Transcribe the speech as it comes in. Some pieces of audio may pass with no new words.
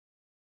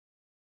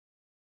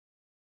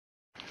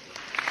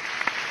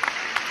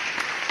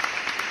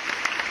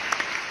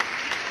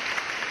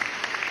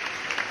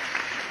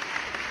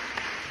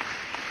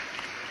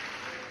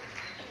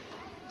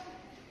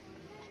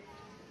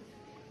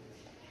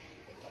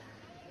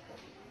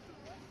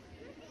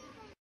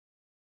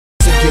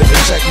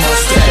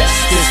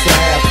This the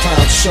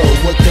halftime show,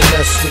 what the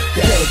mess with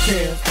that?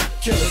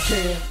 Killer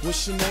Cam,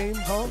 what's your name,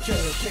 huh?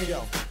 Killer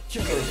Cam,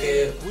 Killer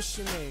Cam, what's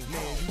your name,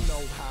 man? You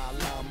know how I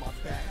lie my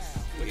back.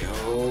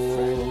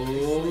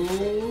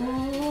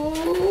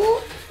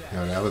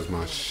 Yo, that was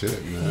my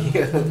shit,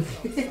 man.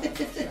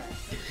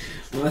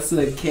 My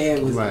son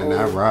Cam was right,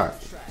 that rock.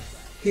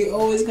 He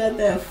always got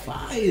that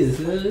fire,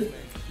 son.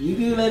 You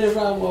can let it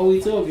rock while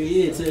we talking,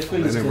 yeah, to the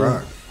finish. Let it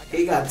rock.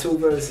 He got 2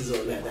 verses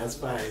on that. That's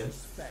fire.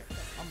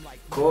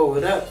 Cole,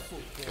 what up?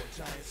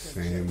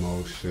 Same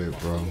old shit,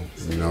 bro.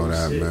 You know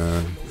that,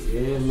 man.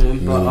 Yeah,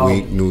 man. New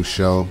week, new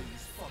show.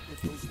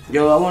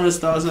 Yo, I want to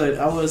start it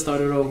off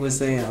with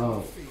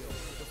saying,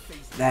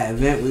 that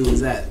event we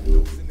was at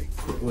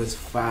was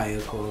fire.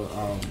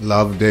 Called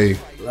Love Day.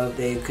 Love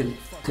Day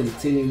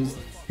continues.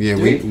 Yeah,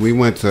 we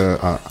went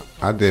to.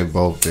 I did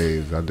both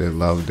days. I did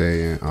Love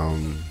Day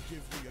and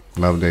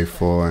Love Day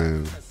 4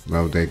 and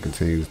Love Day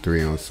continues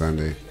 3 on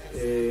Sunday.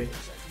 Yeah,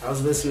 I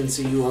was listening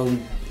to you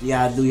on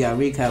y'all do y'all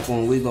recap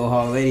on We Go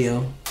Hard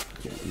Radio.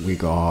 We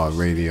Go Hard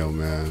Radio,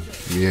 man.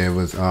 Yeah, it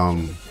was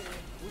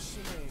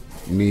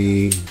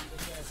me,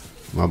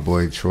 my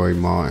boy Troy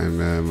Martin,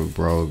 man, my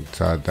bro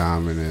Todd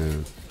Diamond,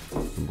 and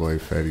my boy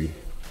Fetty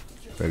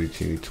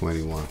Chini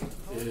 21.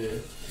 Yeah.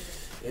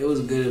 It was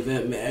a good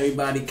event, man.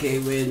 Everybody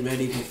came in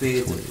ready,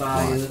 prepared to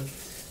fire.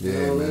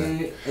 Yeah,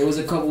 man. It was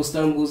a couple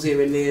stumbles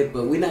here and there,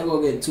 but we're not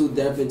going to get too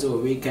deep into a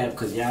recap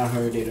because y'all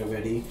heard it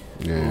already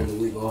on the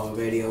We Go Hard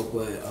Radio.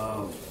 But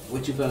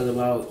what you felt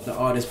about the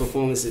artist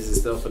performances and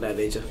stuff of that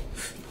nature?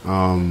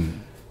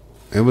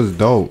 It was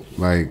dope.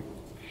 Like,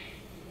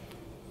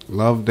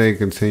 Love Day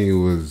Continue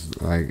was,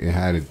 like, it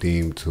had a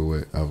theme to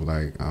it of,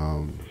 like,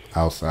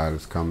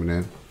 outsiders coming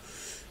in.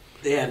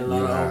 They had a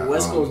lot of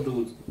West Coast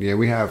dudes. Yeah,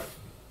 we have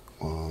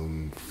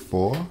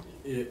 4.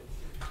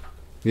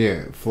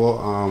 Yeah,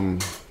 4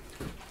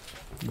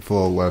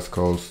 West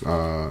Coast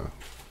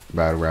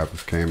battle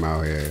rappers came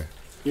out here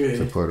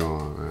to put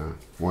on.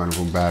 One of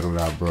them battled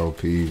out bro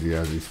Peasy,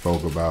 as he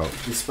spoke about.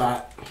 The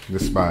spot.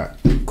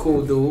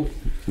 Cool dude.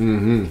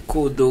 Mm-hmm.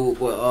 Cool dude,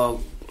 but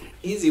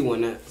easy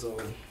won that, so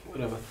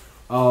whatever.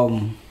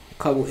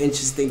 Couple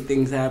interesting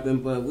things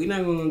happened, but we're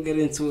not gonna get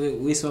into it.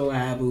 We saw what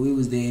happened. We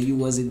was there. You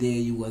wasn't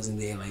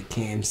there. Like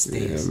Cam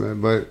states. Yeah,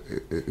 man. But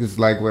it's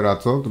like what I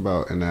talked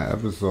about in that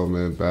episode,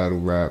 man. Battle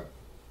rap,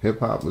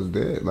 hip hop was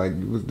dead. Like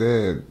you was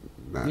dead.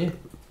 Yeah,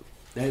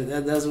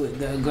 that's what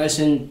the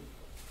aggression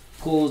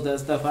pulls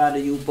that stuff out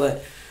of you.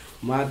 But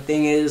my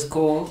thing is,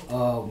 Cole,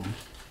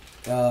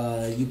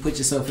 you put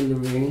yourself in the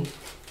ring.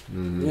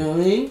 Mm-hmm. You know what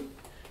I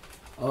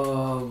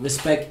mean?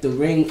 Respect the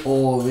ring,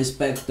 or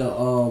respect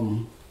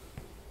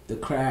the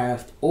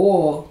craft,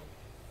 or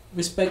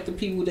respect the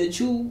people that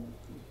you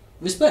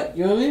respect.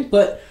 You know what I mean?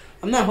 But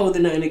I'm not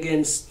holding nothing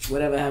against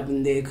whatever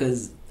happened there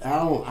because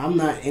I'm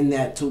not in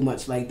that too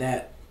much like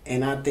that,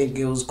 and I think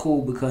it was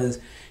cool because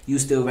you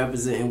still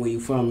representing where you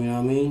from. You know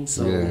what I mean?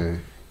 So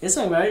it's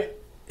alright.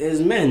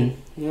 It's men.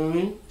 You know what I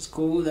mean? It's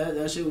cool.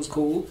 That shit was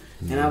cool,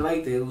 and I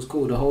liked it. It was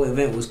cool. The whole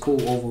event was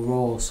cool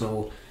overall.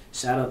 So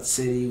shout out to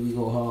City. We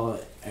Go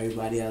Hard.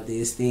 Everybody out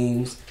there,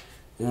 Steams.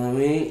 You know what I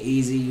mean?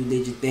 Easy, you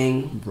did your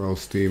thing. Bro,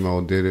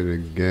 Steamo did it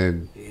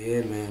again.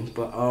 Yeah, man.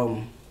 But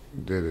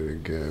did it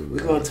again, we're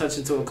gonna touch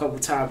into a couple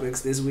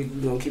topics this week.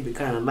 We're gonna keep it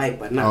kind of light,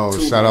 but not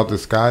too. Shout out to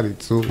Scotty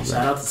too.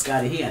 Shout out to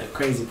Scotty. He had a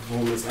crazy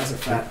performance. That's a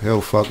fact.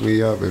 He'll fuck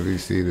me up if he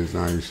see this.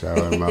 Now you shout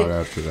him out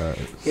after that.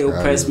 He'll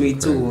Scotty press me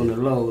crazy. too on the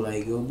low,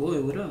 like, yo, boy,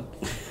 what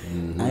up?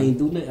 Mm-hmm. I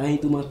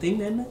ain't do my thing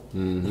that night.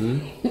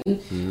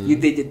 Mm-hmm. You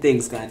did your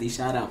thing, Scotty.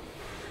 Shout out.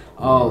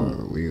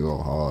 We go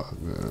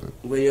hard, man.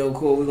 But yo,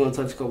 cool. We're gonna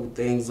touch a couple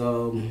things.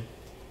 What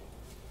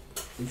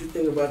you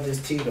think about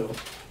this Tito?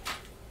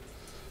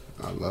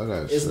 I love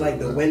that shit. It's like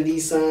the man.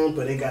 Wendy's song,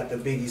 but they got the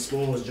Biggie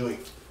Smalls joint.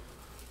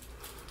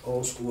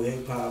 Old school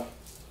hip hop.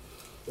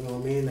 You know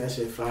what I mean? That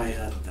shit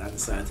fire. I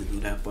decided to do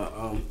that. But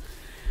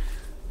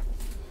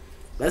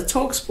let's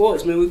talk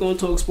sports, man. We're gonna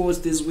talk sports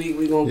this week.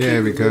 We're gonna keep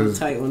it real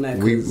tight on that.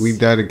 We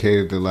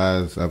dedicated the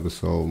last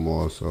episode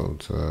more so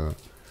to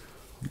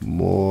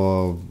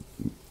more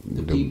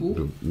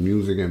the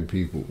music and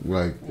people,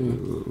 like a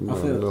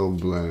little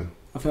blend.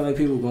 I feel like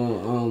people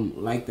gonna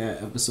like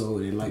that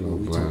episode and like what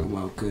we talking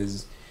about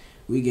because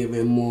we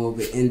giving more of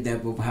an in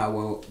depth of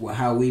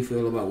how we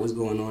feel about what's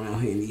going on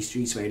out here in these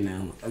streets right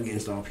now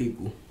against our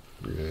people.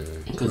 Yeah,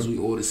 because we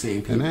all the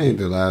same people. And that ain't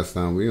the last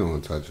time we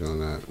gonna touch on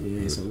that.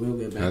 Yeah, so we'll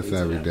get back. That's into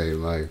everyday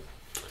life.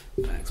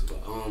 Facts,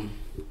 but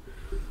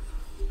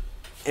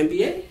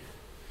NBA.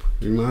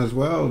 You might as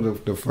well.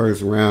 The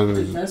first round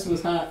That's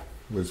what's hot.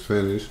 Was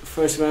finished.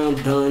 First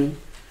round done.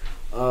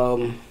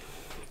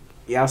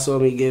 Y'all saw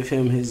me give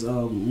him his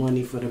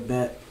money for the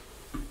bet.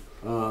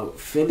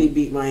 Philly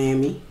beat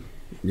Miami.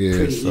 Yeah,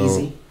 pretty so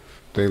easy.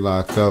 They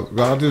locked up.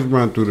 I'll just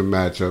run through the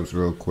matchups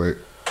real quick.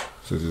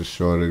 So just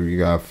shorter. You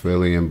got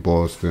Philly and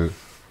Boston.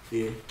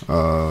 Yeah.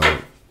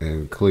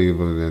 And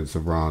Cleveland and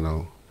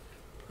Toronto.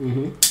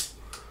 Mm-hmm.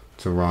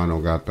 Toronto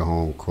got the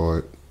home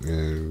court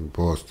and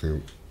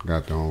Boston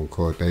got the home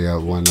court. They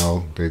up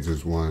 1-0. They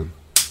just won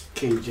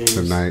King James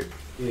tonight.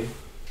 Yeah.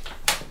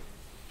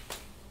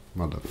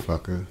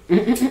 motherfucker.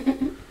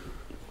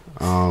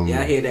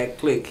 Yeah, I hear that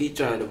click. He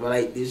trying to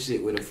light this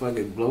shit with a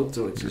fucking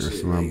blowtorch. That's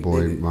shit. my like,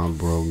 boy, nigga. my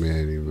bro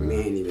Manny, man.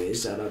 Manny, man.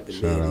 Shout out to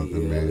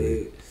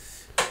Manny.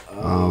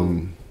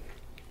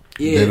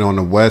 Yeah. Then on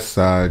the west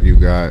side, you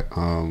got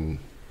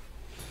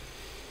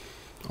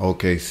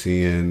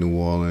OKC and New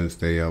Orleans.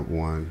 They up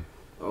 1.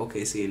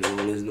 OKC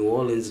and New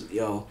Orleans,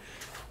 yo.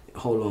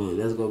 Hold on,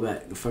 let's go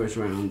back. The first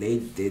round, they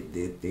did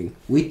their thing.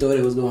 We thought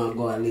it was going to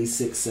go at least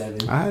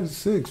 6-7. I had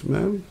 6,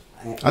 man.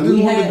 I just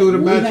We wanted to do the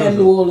matchup. We had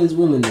New Orleans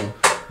women though.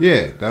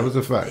 Yeah, that was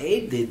a fact.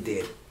 They did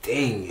their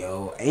thing,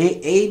 yo.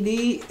 AD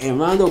and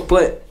Rondo,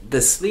 but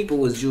the sleeper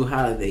was Drew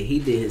Holiday. He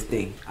did his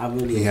thing.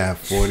 He had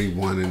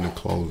 41 in the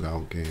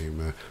closeout game,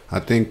 man. I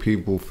think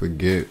people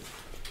forget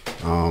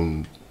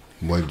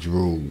what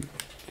Drew,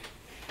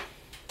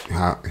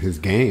 how his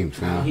games,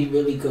 how he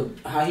really could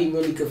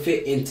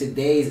fit in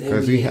today's NBA.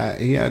 Because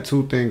he had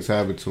 2 things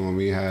happen to him.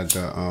 He had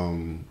the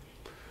I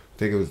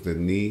think it was the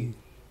knee.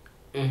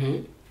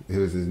 Mm-hmm. It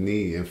was his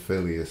knee in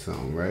Philly or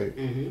something, right?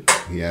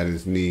 Mm-hmm. He had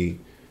his knee.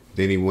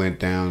 Then he went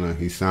down and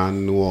he signed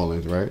in New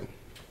Orleans, right?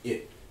 Yeah.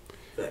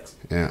 Facts.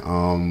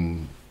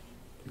 And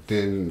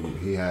then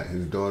he had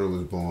his daughter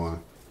was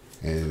born,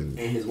 and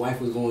his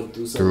wife was going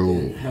through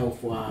something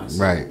health wise.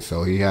 Right,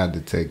 so he had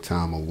to take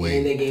time away.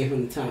 And they gave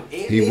him the time.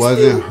 And he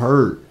wasn't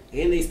hurt.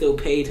 And they still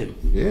paid him.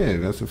 Yeah,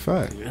 that's a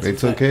fact. They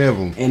took care of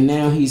him. And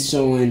now he's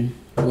showing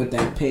what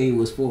that pay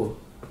was for.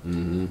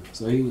 Mm-hmm.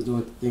 So he was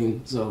doing the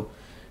thing. So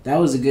that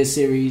was a good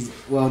series.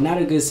 Well,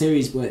 not a good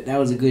series, but that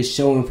was a good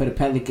showing for the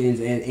Pelicans.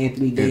 And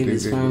Anthony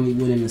Davis finally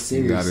winning the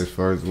series. He got his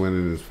first win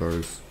in his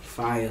first.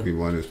 Fire. He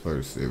won his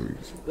first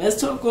series. Let's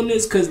talk on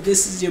this because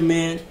this is your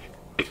man.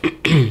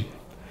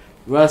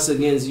 Russ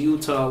against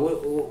Utah.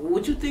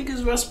 What you think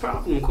is Russ'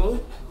 problem,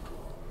 Cole?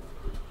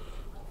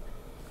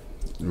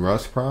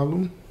 Russ'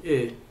 problem?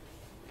 Yeah.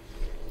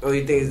 Oh,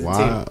 you think it's the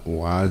team?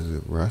 Why is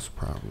it Russ'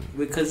 problem?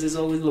 Because it's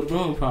always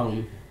LeBron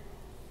problem.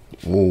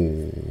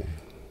 Oh,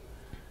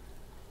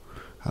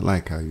 I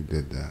like how you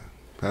did that.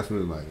 Pass me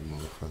the light,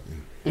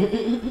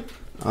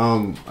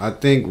 motherfucker. I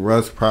think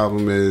Russ'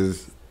 problem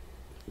is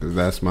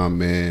that's my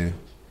man,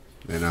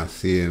 and I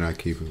see it and I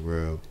keep it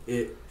real.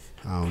 Yeah.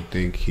 I don't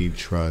think he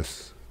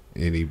trusts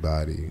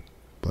anybody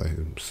but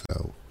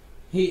himself.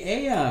 He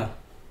AI.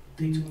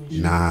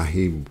 Nah,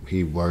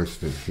 he worse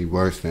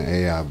than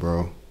AI,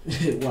 bro.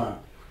 Why?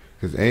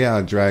 Because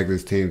AI dragged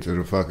his team to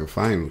the fucking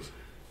finals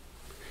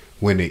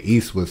when the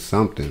East was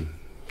something.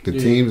 The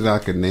teams I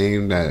could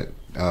name that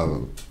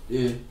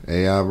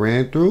AI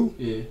ran through.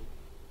 Yeah.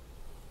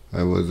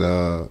 It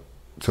was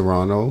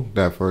Toronto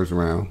that first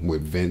round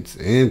with Vince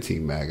and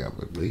T-Mac, I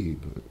believe,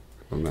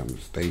 if I'm not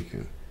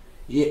mistaken.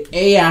 Yeah,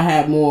 AI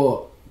had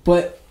more,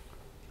 but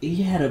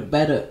he had a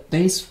better.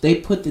 They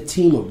put the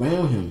team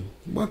around him.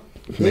 What?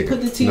 They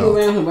put the team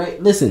around him,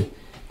 right? Listen,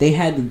 they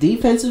had the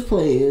defensive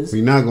players.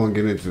 We're not gonna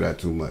get into that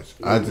too much.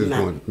 I just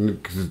want.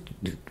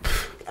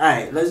 All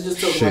right, let's just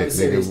talk about the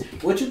series.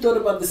 Nigga. What you thought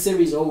about the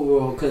series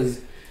overall?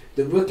 Because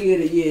the rookie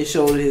of the year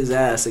showed his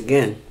ass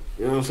again.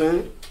 You know what I'm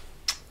saying?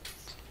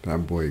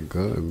 That boy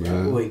good,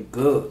 man. That boy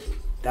good.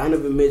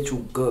 Donovan Mitchell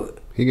good.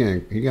 He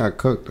got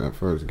cooked that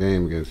first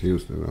game against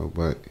Houston though,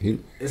 but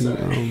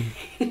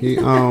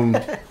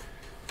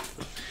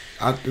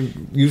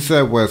you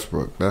said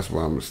Westbrook. That's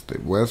why I'm mistake.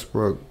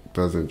 Westbrook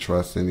doesn't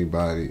trust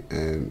anybody,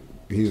 and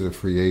he's a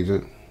free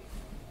agent.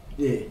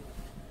 Yeah.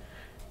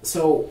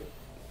 So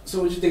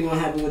what you think gonna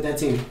happen with that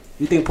team?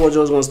 You think Paul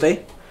George gonna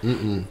stay?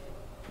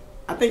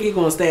 I think he's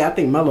gonna stay. I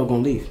think Melo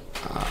gonna leave.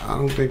 I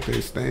don't think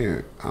they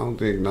staying. I don't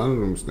think none of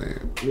them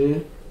staying. Yeah.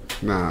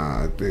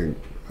 Nah, I think.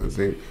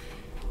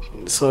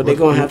 So they're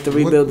gonna have to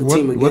rebuild the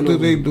team again. What do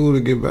they do to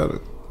get better?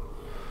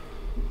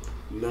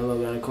 Melo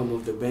gotta come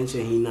off the bench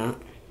and he not.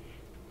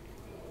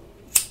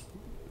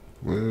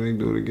 What do they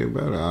do to get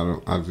better?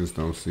 I just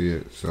don't see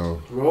it.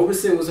 So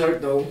Roberson was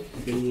hurt though.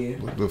 Yeah.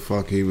 What the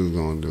fuck he was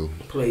gonna do?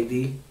 Play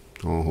D.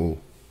 On who?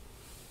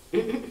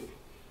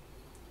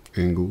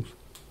 Ingles.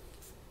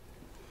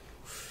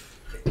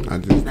 I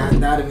just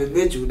not even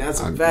Mitchell. That's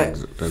a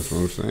fact. That's what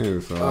I'm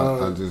saying. So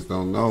I just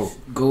don't know.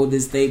 Golden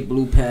State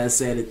blew past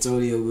San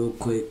Antonio real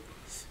quick.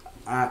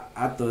 I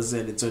thought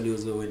San Antonio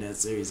was gonna win that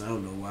series. I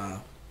don't know why.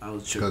 I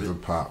was tripping.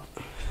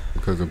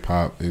 Because of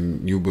Pop,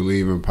 and you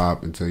believe in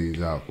Pop until he's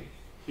out.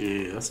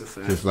 Yeah, that's a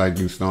fact. Just like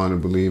you starting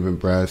to believe in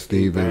Brad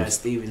Stevens. Brad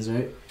Stevens,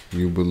 right?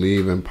 You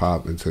believe in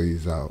Pop until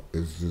he's out.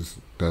 It's just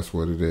that's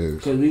what it is.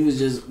 Because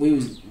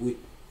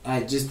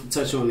just to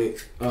touch on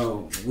it,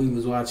 we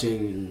was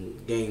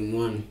watching Game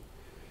 1,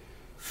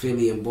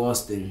 Philly and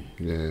Boston.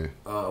 Yeah.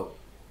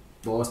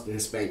 Boston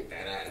spanked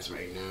that ass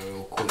right now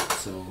real quick.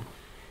 So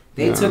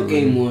they took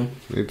Game 1.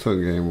 They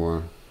took Game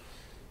 1.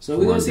 So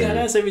we're gonna see how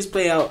that series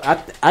play out.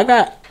 I'm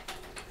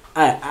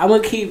gonna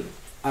keep.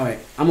 All right,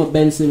 I'm a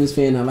Ben Simmons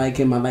fan. I like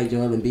him. I like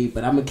Joel Embiid,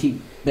 but I'm gonna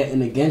keep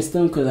betting against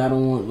them because I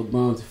don't want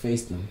LeBron to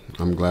face them.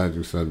 I'm glad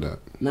you said that.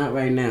 Not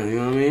right now. You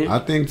know what I mean? I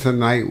think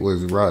tonight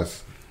was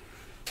Russ.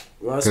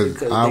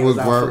 Because I was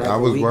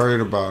worried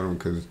about him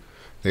because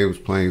they was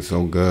playing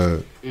so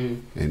good,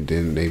 Mm. and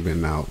then they've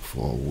been out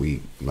for a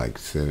week, like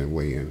sitting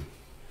waiting.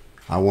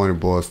 I wanted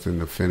Boston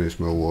to finish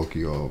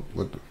Milwaukee off.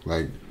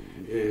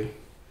 Yeah.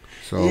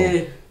 So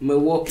Yeah,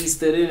 Milwaukee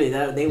stood in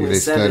it. They went they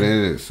 7. stood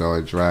in it, so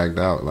it dragged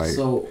out. Like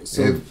So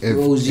if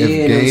Rozier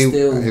and them game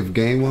still. if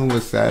game one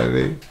was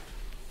Saturday,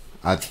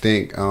 I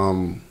think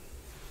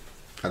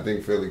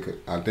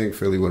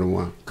Philly would have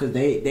won. Cause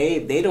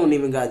they don't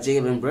even got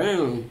Jaylen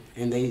Brown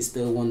and they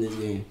still won this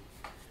game.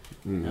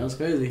 Mm. That was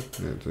crazy.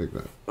 Yeah, take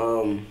that.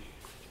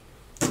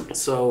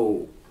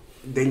 So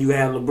then you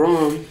have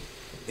LeBron.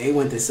 They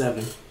went to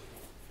 7.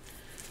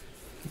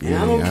 And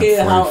Yeah, I don't he had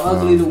care how 45.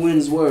 ugly the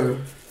wins were.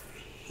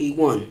 He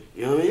won.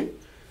 You know what I mean?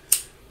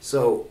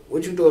 So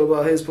what you thought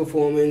about his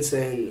performance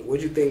and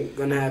what you think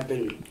gonna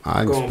happen?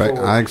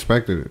 I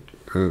expected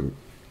it.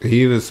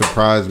 He'd have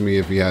surprised me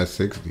if he had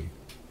 60.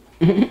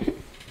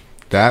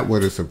 That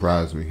would have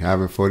surprised me.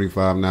 Having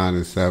 45, 9,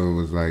 and 7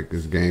 was like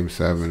it's game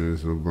 7 and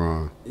it's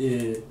LeBron.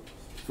 Yeah,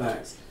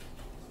 facts.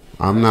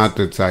 I'm not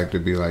the type to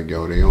be like,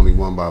 yo, they only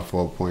won by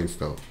 4 points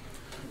though.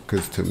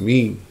 Because to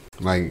me,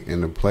 like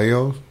in the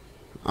playoffs,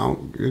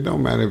 it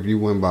don't matter if you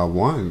win by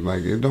 1.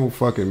 Like it don't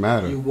fucking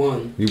matter. You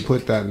won. You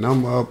put that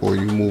number up or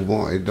you move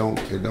on. It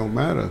don't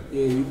matter.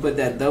 Yeah, you put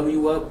that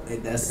W up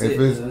and that's it.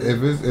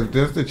 If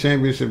that's the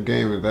championship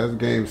game, if that's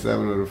game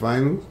 7 of the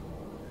finals,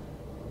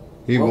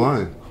 he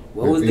won.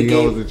 What was the he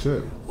game? owes the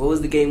chip. What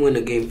was the game winner?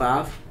 Game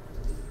 5?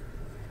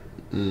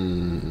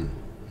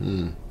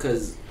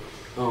 Because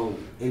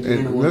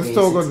Indiana won Let's game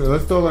talk 6.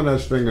 let's talk on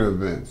that string of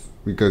events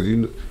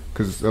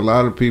because a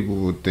lot of people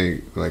would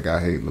think like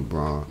I hate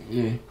LeBron.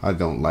 Yeah. I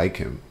don't like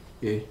him.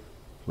 Yeah.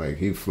 Like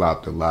he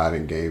flopped a lot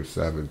in game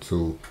 7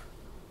 too.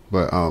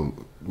 But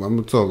I'm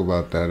gonna talk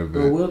about that event.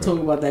 But we'll talk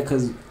about that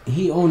because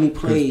he only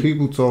played.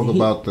 People talk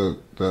about the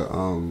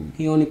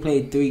He only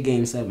played 3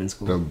 game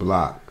 7s. the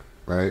block,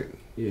 right?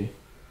 Yeah.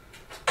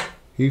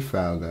 He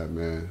fouled that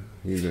man.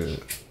 He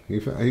did. He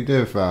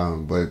did foul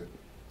him, but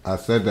I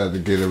said that to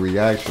get a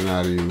reaction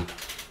out of you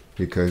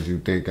because you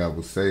think I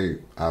would say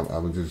I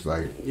would just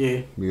like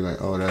be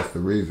like, oh, that's the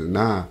reason.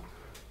 Nah,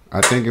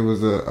 I think it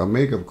was a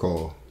makeup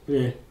call.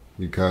 Yeah.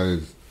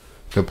 Because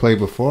the play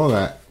before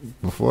that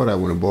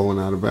when the ball went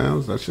out of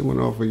bounds, that shit went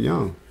off with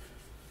Young.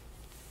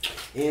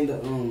 And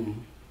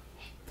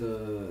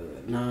the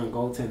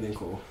non-goaltending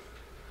call.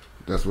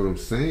 That's what I'm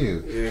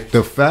saying. Yeah.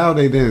 The foul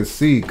they didn't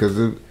see because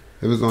it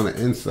was on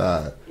the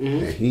inside,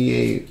 and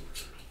he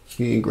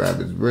ain't grab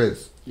his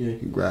wrist. Yeah.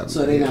 He grabbed.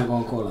 So they're not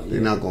gonna call that.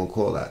 They're not gonna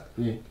call that.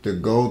 Yeah. The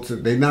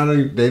goaltend,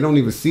 they don't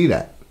even see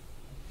that.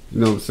 You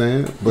know what I'm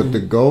saying? But the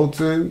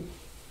goaltend,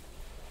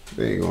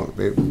 they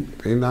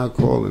not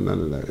calling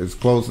none of that. It's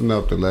close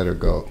enough to let her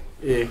go.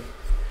 Yeah.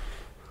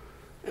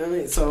 I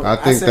mean, so I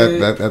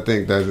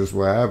think that's just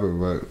what happened.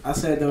 But I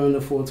said during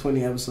the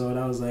 420 episode,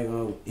 I was like,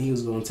 he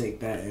was gonna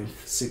take that in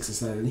 6 or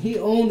 7. He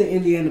owned the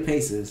Indiana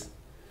Pacers.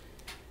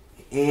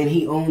 And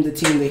he owned the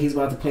team that he's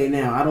about to play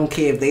now. I don't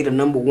care if they the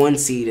number 1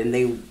 seed and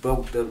they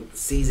broke the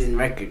season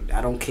record.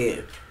 I don't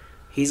care.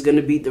 He's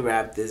gonna beat the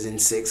Raptors in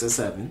 6 or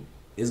 7.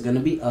 It's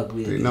gonna be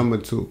ugly. they number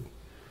 2.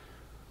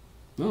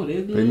 No,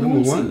 they're They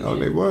number 1. Seed. Oh,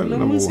 they were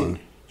number 1.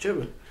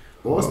 Sure.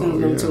 Boston's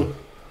number 2.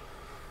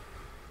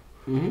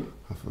 Mm-hmm.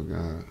 I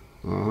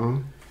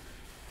forgot.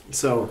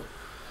 So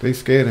They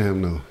scared of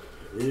him though.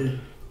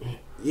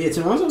 Yeah,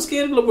 Toronto's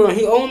scared of LeBron.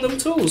 He owned them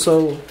too.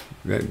 So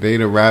They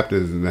the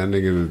Raptors and that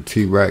nigga the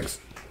T-Rex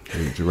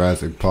in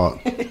Jurassic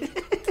Park.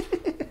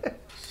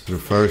 The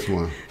first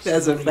one.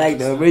 that's a fact.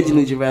 The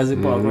original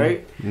Jurassic Park,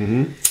 right?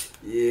 Mm-hmm.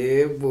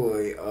 Yeah,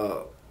 boy.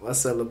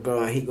 What's up,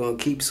 LeBron? He gonna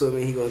keep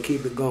swimming. He gonna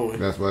keep it going.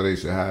 That's why they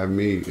should have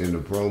me in the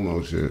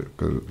promo shit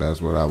because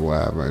that's what I will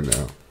have right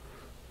now.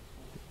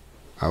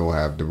 I will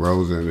have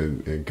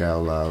DeRozan and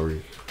Kyle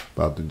Lowry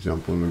about to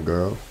jump on the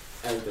girl.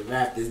 As the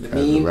Raptors, the As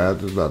meme. the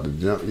Raptors about to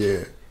jump,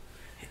 yeah.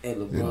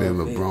 And then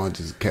LeBron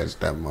just catch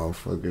that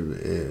motherfucker in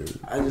the air.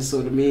 I just saw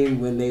the meme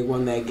when they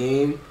won that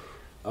game.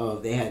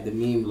 They had the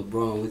meme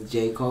LeBron with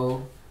J.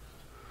 Cole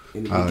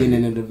in the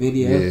beginning of the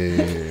video.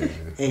 Yeah.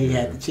 And he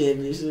had the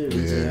championship.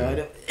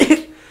 Yeah.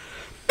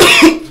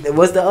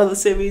 What's the other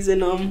series in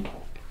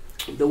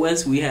the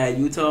West? We had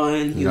Utah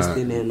and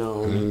Houston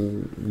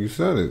and you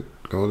said it.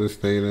 Golden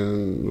State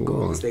and New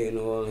Golden Orleans. State and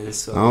New Orleans.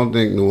 So I don't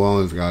think New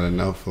Orleans got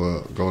enough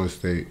for Golden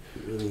State.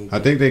 I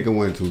think they can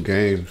win 2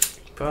 games.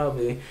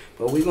 Probably,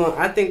 but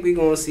I think we're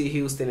gonna see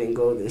Houston and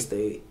Golden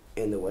State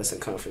in the Western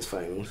Conference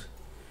Finals.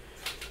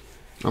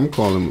 I'm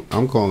calling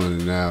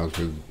it now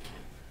because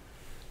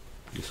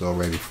it's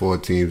already 4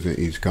 teams in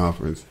each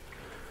conference.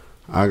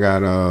 I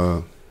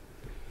got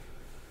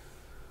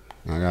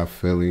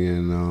Philly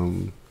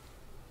and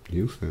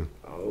Houston.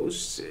 Oh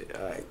shit!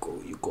 All right,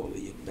 cool. You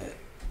calling your bet?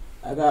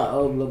 I got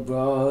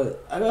LeBron.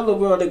 I got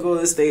LeBron to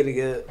Golden State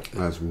again.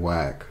 That's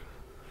whack.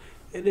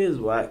 It is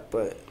whack,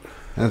 but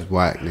That's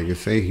whack, nigga.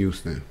 Say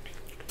Houston.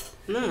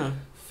 nah.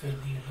 Philly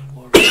and the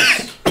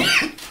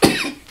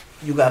Warriors.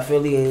 You got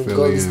Philly and Philly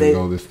Golden and State.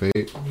 Golden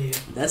State. Yeah.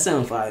 That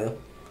sound fire.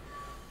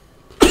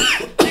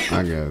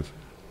 I guess.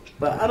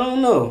 But I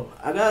don't know.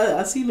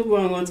 I see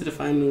LeBron going to the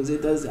finals.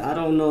 It does. I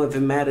don't know if it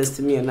matters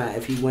to me or not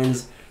if he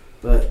wins,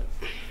 but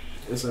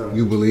it's alright.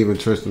 You believe in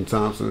Tristan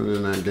Thompson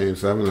in that Game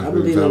 7? I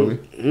believe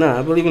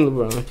I believe in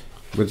LeBron.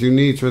 But you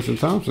need Tristan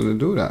Thompson to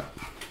do that.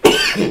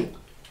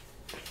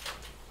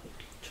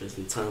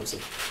 Tristan Thompson.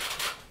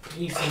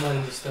 You need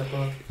somebody to step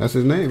up. That's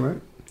his name,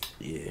 right?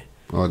 Yeah.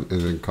 Or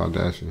is it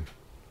Kardashian?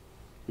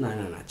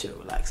 No, chill,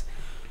 relax.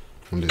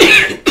 I'm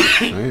just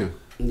saying.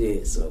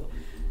 Yeah, so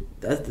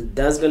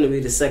that's gonna be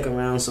the second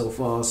round so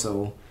far.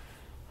 So,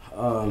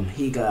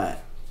 he got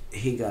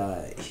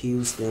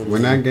Houston.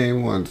 When that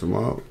game won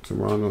tomorrow,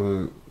 Toronto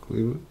and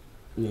Cleveland.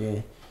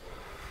 Yeah.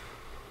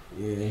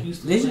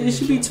 It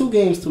should be 2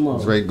 games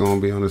tomorrow. Drake gonna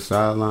be on the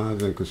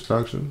sidelines in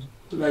construction.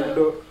 Like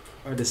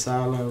or the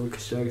sideline with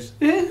construction.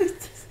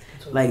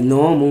 Like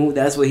normal,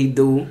 that's what he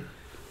do.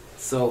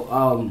 So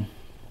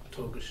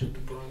Talking shit to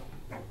bro.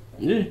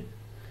 yeah.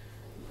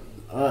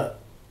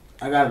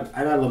 I got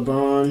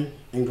LeBron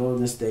and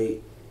Golden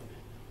State.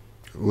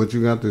 What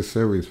you got this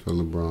series for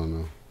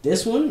LeBron though?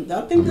 This one,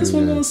 I think this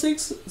one goes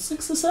 6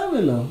 or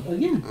 7 though.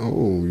 Again.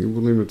 Oh, you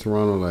believe in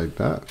Toronto like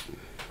that?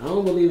 I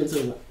don't believe it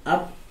too.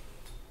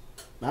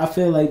 I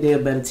feel like they're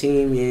a better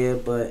team, yeah,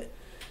 but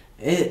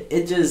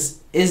it's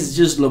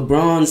just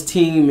LeBron's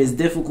team is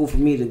difficult for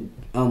me to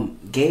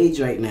gauge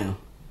right now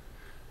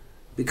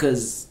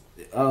because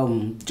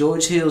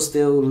George Hill's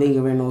still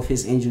lingering off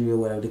his injury or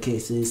whatever the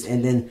case is,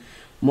 and then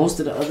most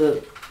of the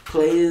other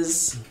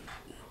players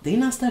they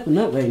not stepping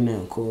up right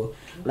now. Cole,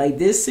 like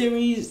this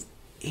series,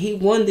 he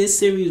won this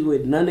series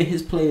with none of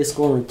his players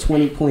scoring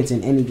 20 points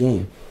in any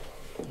game.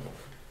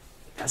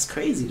 That's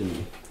crazy to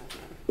me.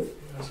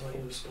 That's why he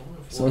was scoring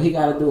for. So he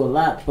got to do a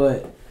lot,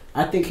 but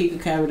I think he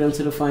could carry them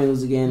to the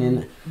finals again.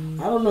 And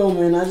I don't know,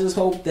 man. I just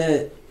hope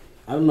that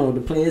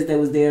the players that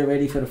was there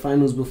ready for the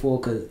finals before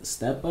could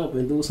step up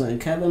and do something.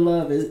 Kevin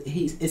Love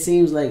it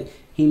seems like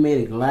he made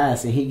it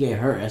glass and he get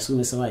hurt as soon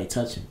as somebody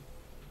touch him.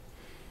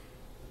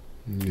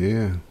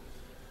 Yeah.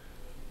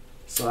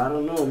 So I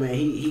don't know, man.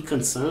 He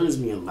concerns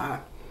me a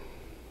lot.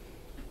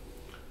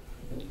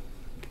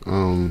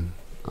 I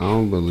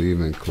don't believe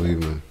in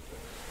Cleveland.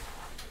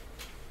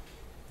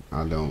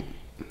 I don't.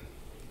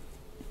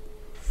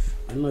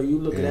 I know you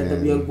looking at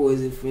them young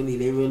boys in Philly.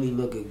 They really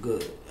looking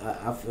good.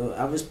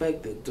 I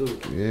respect it too.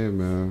 Yeah,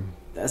 man.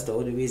 That's the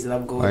only reason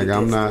I'm going.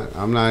 Like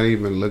I'm not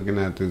even looking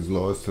at this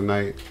loss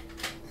tonight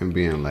and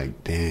being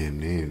like, damn,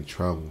 they in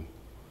trouble.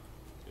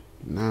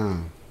 Nah.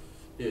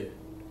 Yeah.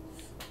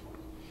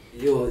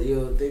 You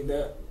don't think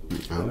that?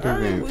 I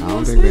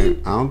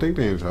don't think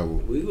they're in trouble.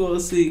 We gonna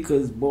see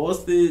because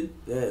Boston,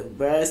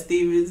 Brad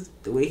Stevens,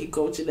 the way he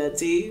coaching that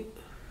team,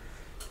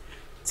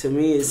 to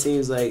me it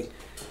seems like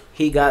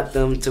he got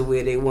them to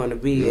where they want to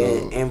be,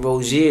 and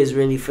Rozier is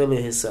really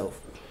feeling himself.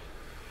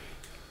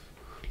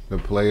 The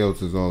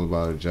playoffs is all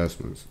about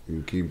adjustments.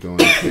 You keep doing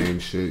the same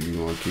shit, you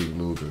gonna keep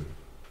losing.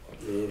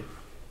 Yeah.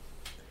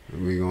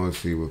 And we gonna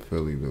see what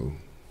Philly do.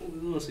 We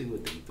gonna see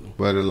what they do.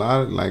 But a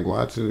lot of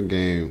watching the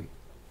game,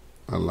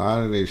 a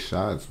lot of their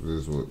shots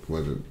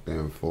wasn't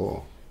them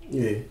fall.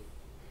 Yeah.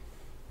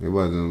 It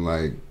wasn't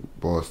like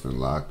Boston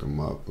locked them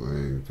up or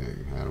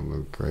anything, had them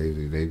look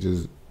crazy.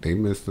 They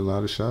missed a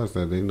lot of shots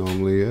that they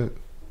normally hit.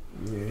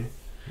 Yeah.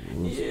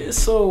 Yeah.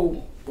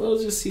 So we'll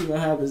just see what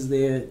happens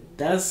there.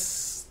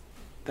 That's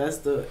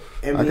the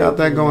NBA. I got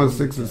that going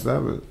 6 or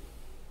 7.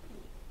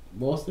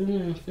 Boston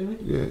and Philly.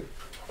 Yeah.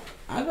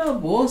 I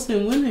got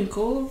Boston winning,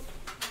 Cole.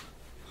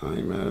 I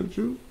ain't mad at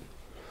you.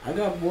 I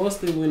got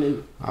Boston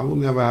winning. I will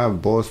never have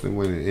Boston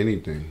winning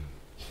anything.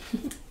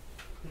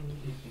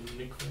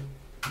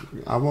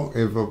 I won't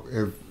if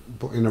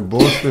in a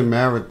Boston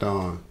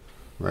marathon,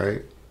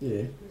 right?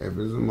 Yeah. If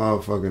it's a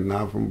motherfucker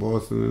not from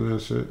Boston and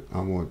that shit,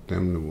 I want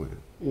them to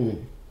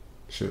win.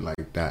 Shit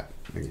like that,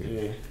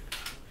 nigga. Yeah.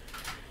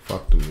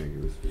 Fuck them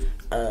niggas.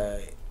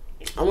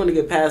 I want to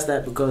get past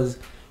that because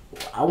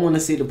I want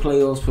to see the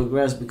playoffs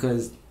progress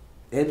because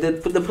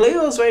the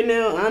playoffs right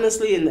now,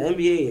 honestly, in the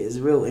NBA is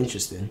real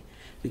interesting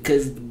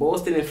because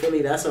Boston and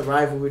Philly, that's a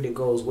rivalry that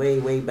goes way,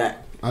 way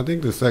back. I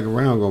think the second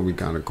round gonna be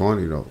kind of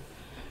corny though.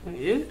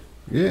 Yeah.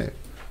 Yeah.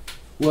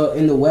 Well,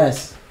 in the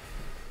West.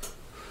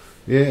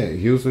 Yeah,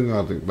 Houston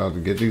about to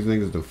get these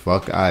niggas the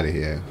fuck out of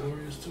here.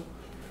 Warriors too.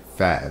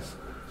 Fast.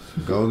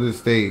 Golden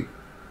State.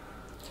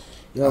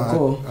 Yo,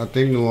 cool. I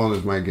think New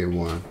Orleans might get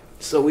one.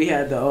 So we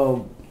had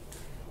the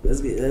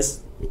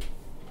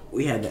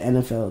we had the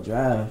NFL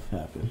draft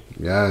happen.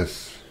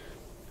 Yes.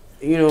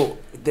 You know,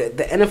 the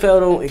NFL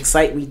don't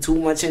excite me too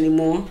much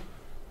anymore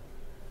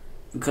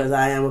because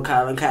I am a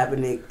Colin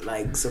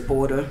Kaepernick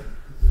supporter,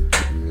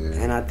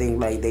 and I think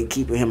they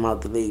keeping him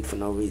out the league for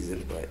no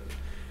reason. But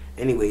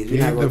anyways,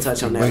 we're not gonna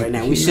touch on that right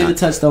now. We should have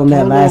touched on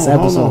that last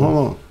episode. Hold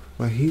on.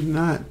 But he's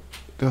not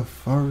the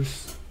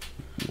first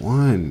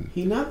one.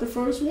 He's not the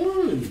first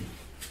one.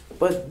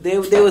 But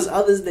there was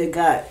others that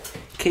got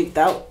kicked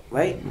out,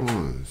 right? Come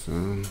on,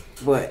 son.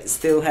 But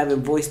still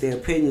haven't voiced their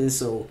opinions,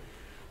 so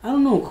I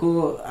don't know,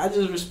 cool. I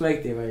just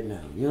respect it right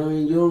now. You know what I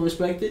mean? You don't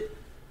respect it?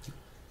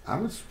 I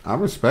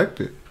respect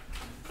it.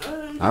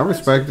 I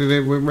respected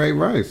it with Ray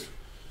Rice.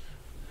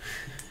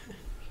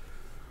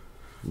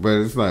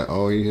 But it's like,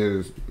 oh, he hit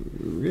his...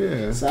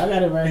 Yeah. So I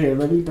got it right here.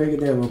 Let me break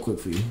it down real quick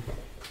for you.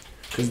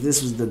 Because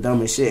this was the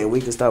dumbest shit.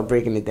 We can start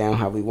breaking it down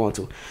how we want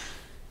to.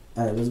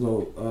 All right, let's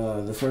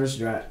go. The first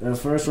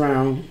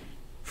round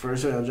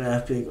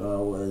draft pick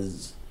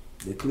was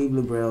the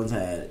Cleveland Browns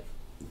had.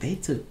 They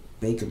took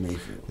Baker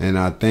Mayfield. And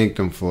I thanked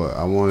them for it.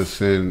 I want to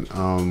send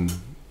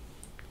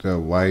the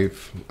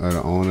wife or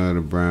the owner of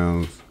the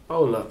Browns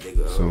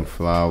some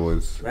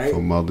flowers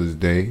for Mother's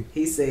Day.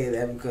 He said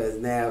that because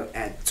now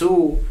at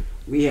 2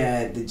 we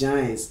had the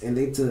Giants and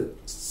they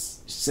took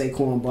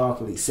Saquon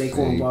Barkley. Say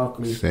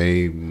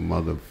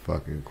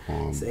motherfucking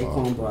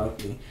Saquon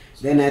Barkley.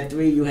 Then at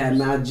 3 you had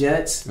Mount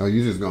Jets. Oh,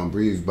 you just gonna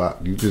breeze by?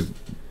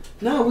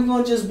 No, we're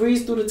gonna just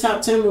breeze through the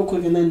top 10 real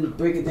quick and then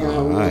break it down.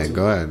 How we Alright,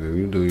 go ahead.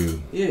 You do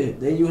you. Yeah.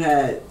 Then you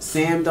had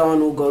Sam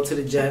Darnold go to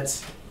the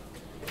Jets.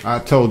 I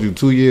told you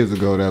 2 years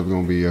ago that was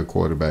gonna be your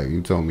quarterback.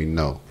 You told me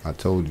no. I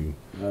told you.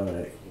 All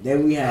right.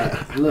 Then we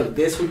had look.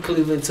 This who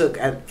Cleveland took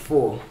at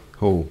 4.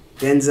 Who?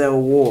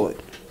 Denzel Ward.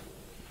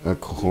 A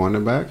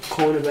cornerback?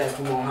 Cornerback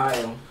from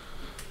Ohio.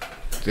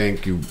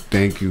 Thank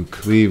you,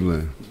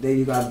 Cleveland. Then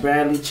you got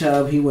Bradley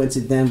Chubb. He went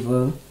to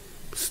Denver.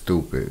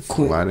 Stupid.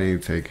 Why they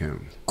didn't take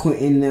him?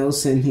 Quentin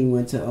Nelson. He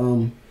went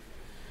to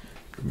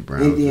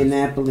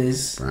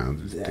Indianapolis.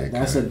 Browns is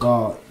That's a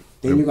guard.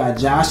 Then you got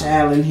Josh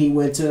Allen. He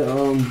went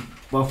to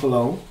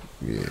Buffalo.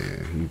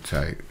 Yeah, he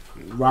tight.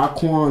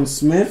 Raquan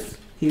Smith.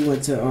 He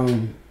went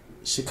to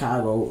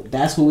Chicago.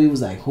 That's who we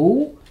was like,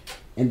 who?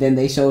 And then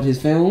they showed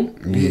his film,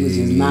 and he was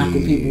just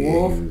knocking people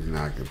off. He was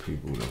knocking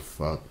people the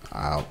fuck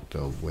out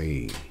the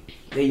way.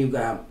 Then you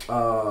got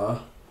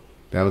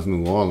that was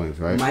New Orleans,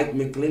 right? Mike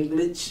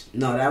McGlinchey.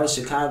 No, that was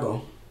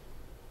Chicago.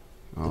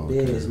 Oh,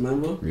 the Bears,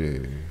 remember?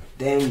 Yeah.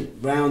 Then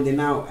rounding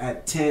out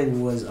at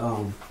 10 was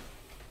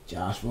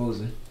Josh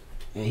Rosen,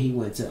 and he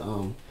went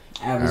to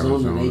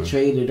Arizona. They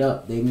traded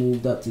up. They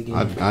moved up to get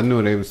him. I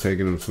knew they was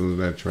taking him as soon as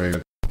that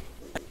trade.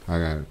 I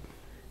got it.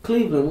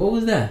 Cleveland, what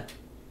was that?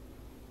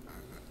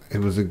 It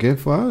was a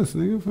gift for us,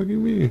 nigga.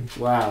 Fucking me.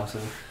 Wow,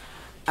 son.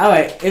 All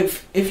right,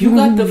 if you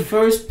got the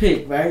first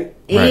pick, right,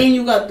 and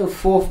you got the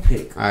 4th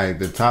pick. All right,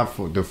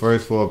 the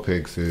first 4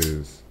 picks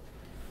is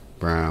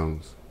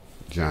Browns,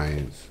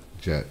 Giants,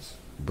 Jets,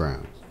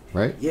 Browns,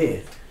 right?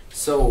 Yeah.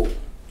 So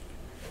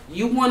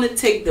you want to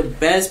take the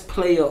best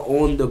player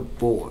on the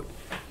board.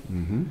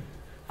 Mm-hmm.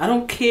 I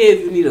don't care if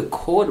you need a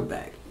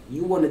quarterback.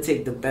 You want to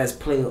take the best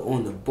player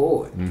on the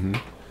board. Mm-hmm.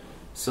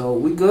 So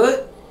we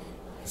good?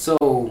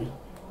 So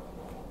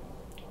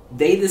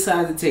they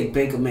decided to take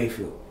Baker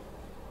Mayfield.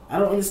 I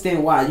don't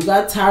understand why. You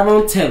got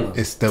Tyrone Taylor.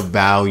 It's the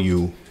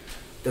value.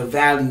 The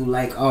value,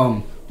 like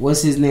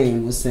what's his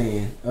name was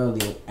saying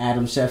earlier?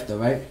 Adam Schefter,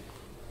 right?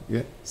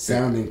 Yeah.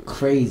 Sounding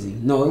crazy.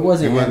 No, it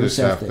wasn't Adam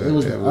Schefter. It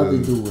was the other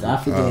dude. I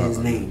forget his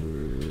name.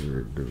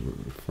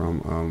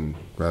 From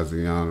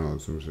Graziano or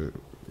some shit.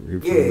 He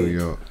from New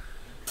York.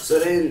 So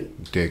then,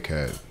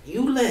 dickhead.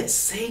 You let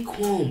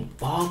Saquon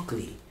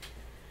Barkley,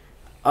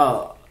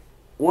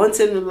 once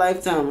in a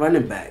lifetime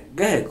running back.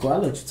 Go ahead, I'll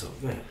let you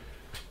talk. Go ahead.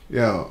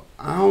 Yo,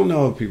 I don't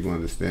know if people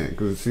understand.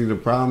 Because, see, the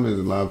problem is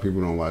a lot of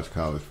people don't watch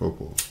college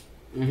football.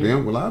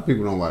 Mm-hmm. A lot of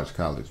people don't watch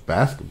college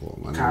basketball.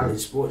 College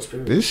sports,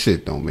 period. This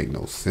shit don't make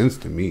no sense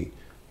to me.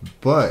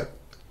 But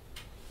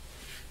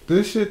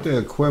this shit the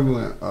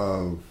equivalent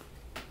of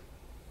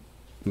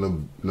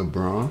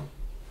LeBron,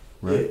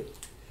 right?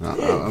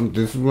 Yeah.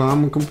 This is what I'm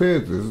going to compare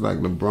it to. It's like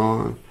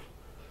LeBron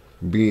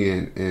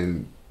being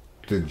in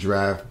the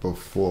draft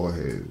before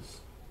his.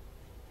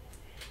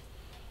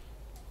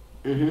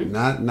 Mm-hmm.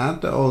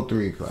 Not the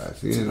 03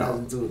 class. He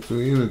 2002.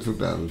 He in the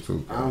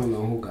 2002 class. I don't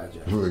know who got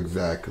you.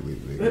 Exactly,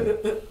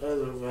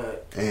 nigga.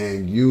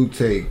 And you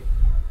take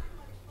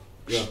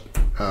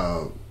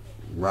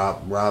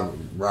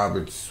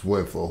Robert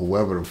Swift or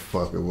whoever the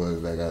fuck it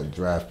was that got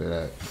drafted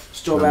at.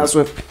 Strobe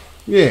Swift.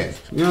 Yeah.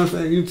 You know what I'm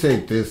saying? You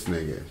take this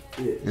nigga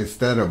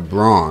instead of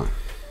Braun.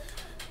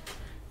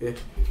 Yeah.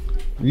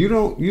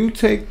 You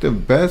take the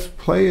best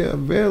player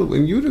available,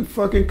 and you the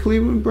fucking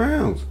Cleveland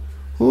Browns.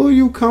 Who are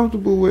you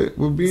comfortable with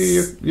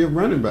being your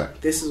running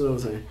back? This is what I'm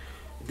saying.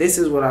 This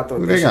is what I thought.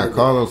 They got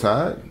Carlos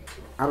Hyde.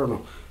 I don't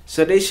know.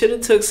 So they should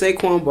have took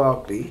Saquon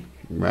Barkley.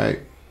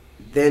 Right.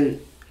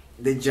 Then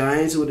the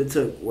Giants would have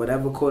took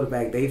whatever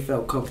quarterback they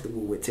felt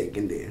comfortable with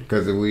taking there.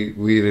 Because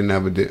we did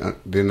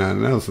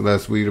nothing else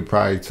unless we'd have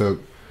probably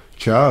took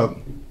Chubb.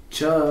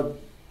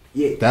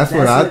 Yeah. That's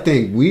what I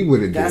think we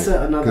would have done. That's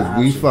another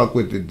option. Because we fuck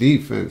with the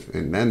defense,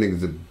 and that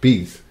nigga's a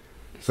beast.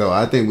 So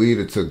I think we'd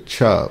have took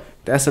Chubb.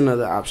 That's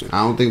another option.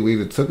 I don't think we'd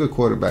have took a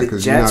quarterback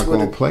because you're not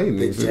going to play.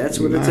 The Jets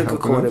would have took a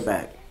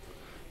quarterback.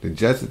 The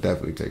Jets are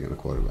definitely taking a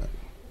quarterback.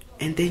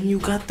 And then you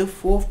got the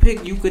 4th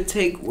pick. You could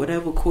take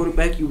whatever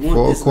quarterback you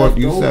want.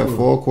 You said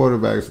 4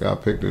 quarterbacks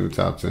got picked in the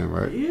top 10,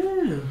 right?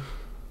 Yeah.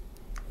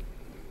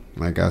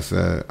 Like I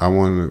said, I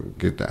want to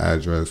get the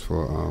address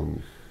for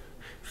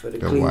the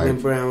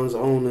Cleveland Browns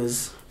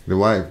owners. The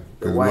wife.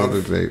 The Cause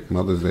wife.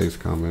 Mother's Day's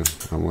coming.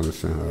 I want to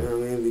send You her. know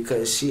what I mean?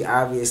 Because she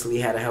obviously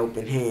had a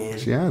helping hand.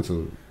 She had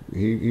to.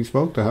 He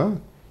spoke to her.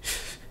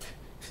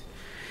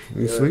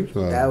 He sleeps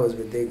with her. That was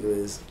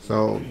ridiculous.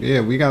 So,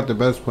 yeah, we got the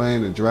best player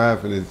in the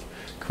draft, and it's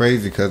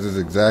crazy because it's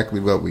exactly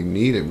what we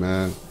needed,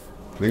 man.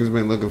 Niggas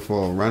been looking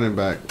for a running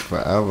back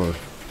forever.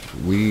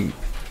 We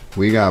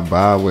got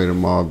Byway,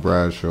 Jamal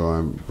Bradshaw,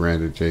 and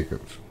Brandon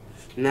Jacobs.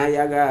 Now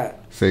y'all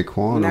got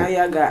Saquon. Now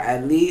y'all got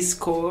at least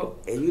core,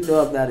 and you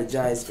know I'm not a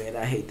Giants fan.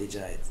 I hate the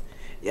Giants.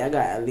 Y'all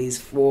got at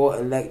least 4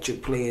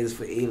 electric players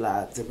for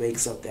Eli to make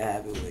something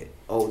happen with.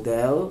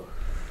 Odell,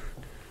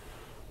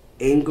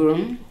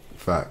 Ingram.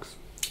 Facts.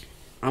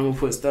 I'm going to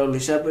put Sterling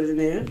Shepard in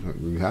there.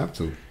 We have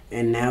to.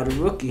 And now the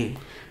rookie.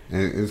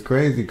 And it's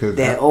crazy because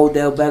that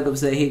Odell Beckham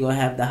said he going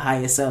to have the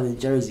highest selling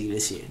jersey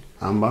this year.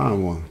 I'm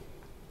buying one.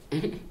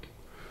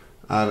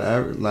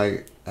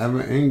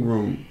 Evan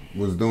Ingram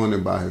was doing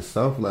it by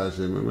himself last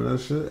year. Remember that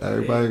shit?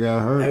 Everybody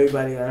got hurt.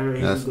 Everybody got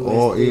hurt. That's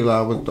all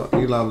Eli was.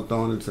 Eli was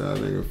throwing it to that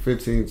nigga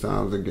 15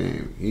 times a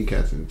game. He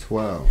catching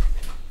 12.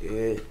 Yeah.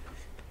 You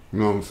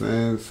know what I'm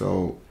saying?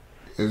 So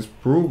it's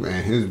proven.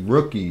 His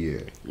rookie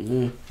year,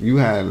 you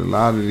had a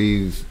lot of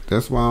these.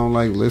 That's why I don't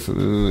like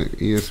listening to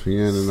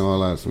ESPN and all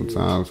that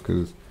sometimes,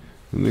 because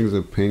the niggas'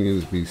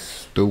 opinions be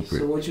stupid.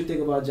 So what you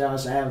think about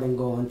Josh Allen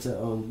going to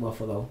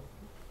Buffalo?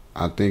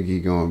 I think he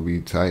gonna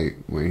be tight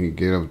when he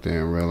get up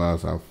there and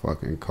realize how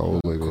fucking cold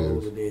it is.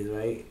 Cold it is,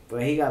 right?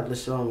 But he got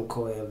LaShawn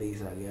McCoy at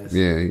least, I guess.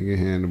 Yeah, he can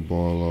hand the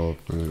ball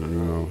off, and you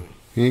know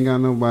he ain't got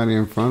nobody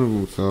in front of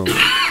him, so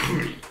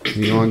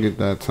he gonna get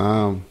that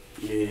time.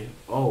 Yeah.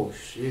 Oh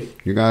shit.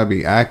 You gotta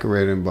be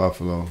accurate in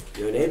Buffalo.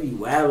 Yo, they be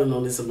wilding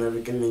on this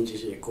American Ninja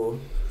shit, Cole.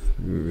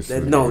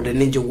 The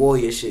Ninja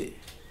Warrior shit.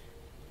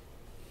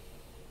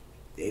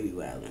 They be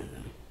wilding.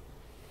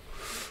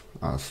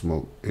 I'll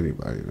smoke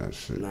anybody in that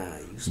shit. Nah,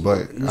 you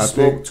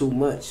smoke too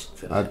much.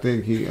 I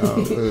think he.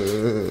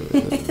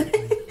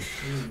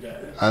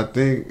 I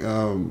think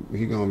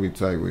he gonna be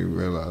tight when he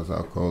realize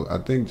how cold. I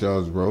think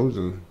Josh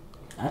Rosen.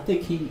 I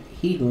think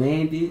he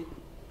landed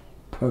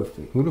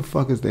perfect. Who the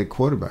fuck is their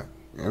quarterback?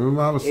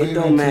 Remember I was saying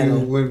that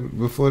to you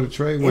before the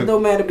trade went. It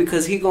don't matter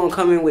because he gonna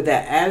come in with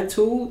that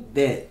attitude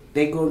that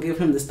they gonna give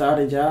him the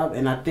starting job,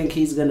 and I think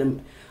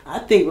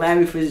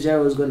Larry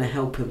Fitzgerald is gonna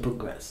help him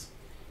progress.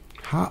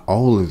 How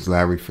old is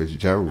Larry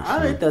Fitzgerald?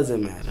 It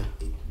doesn't matter.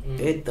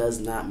 It does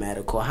not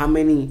matter. Cole, how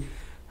many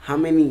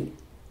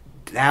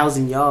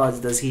 1,000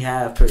 yards does he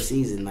have per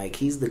season? Like,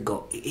 he's the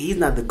GOAT. He's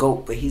not the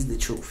GOAT, but he's the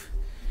truth.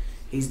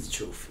 He's the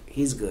truth.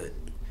 He's good.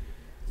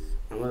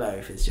 I'm a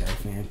Larry Fitzgerald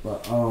fan,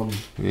 but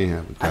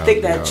I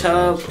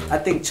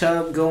think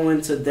Chubb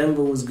going to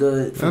Denver was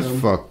good. That's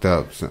fucked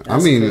up.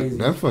 Crazy.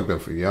 That's fucked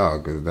up for y'all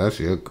because that's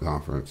your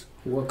conference.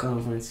 What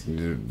conference?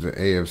 The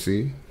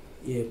AFC.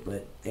 Yeah,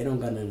 but they don't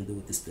got nothing to do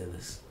with the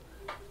Steelers.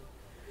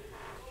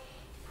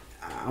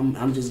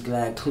 I'm just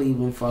glad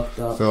Cleveland fucked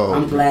up.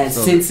 I'm glad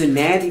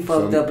Cincinnati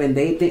fucked up and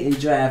they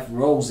didn't draft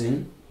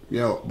Rosen.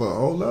 Yo, but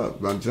hold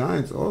up. My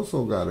Giants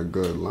also got a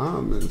good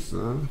lineman,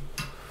 son.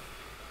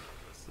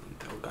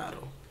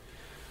 Delgado.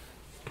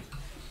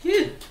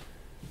 Yeah.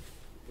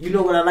 You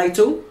know what I like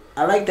too?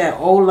 I like that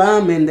old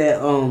lineman that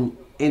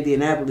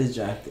Indianapolis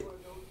drafted.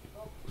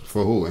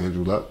 For who?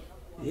 Andrew Luck?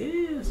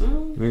 Yeah,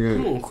 son. Nigga,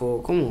 come on,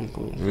 Cole. Come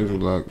on. Andrew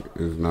Luck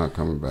is not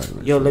coming back.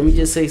 Yo, let me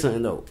just say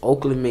something though.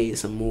 Oakland made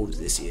some moves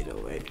this year though,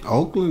 right?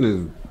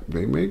 Oakland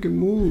they making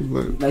moves,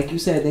 but like you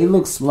said, they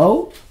look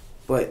slow,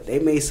 but they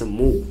made some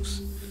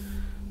moves.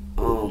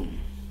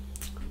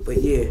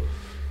 But yeah,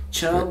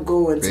 Chubb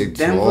going to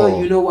Denver.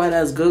 Tall. You know why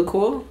that's good,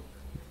 Cole?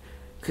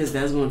 Because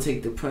that's gonna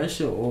take the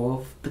pressure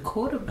off the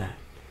quarterback.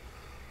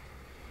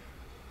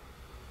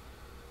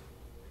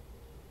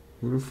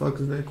 Who the fuck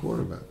is that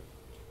quarterback?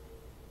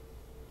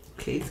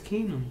 Case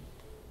Keenum.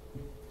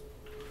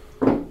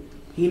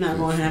 He not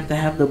gonna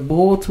have the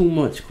ball too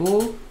much,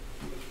 Cole.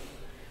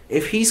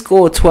 If he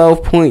scored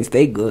 12 points,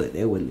 they good.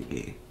 They win the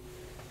game.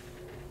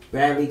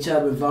 Bradley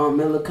Chubb and Von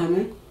Miller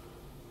coming.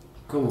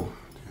 Come on.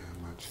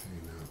 Damn, my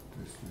chain out.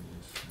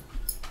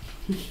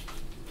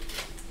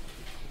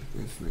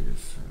 This nigga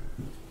said.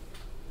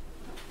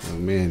 Oh,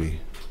 Manny.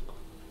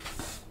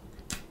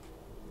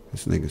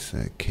 This nigga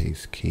said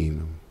Case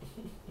Keenum.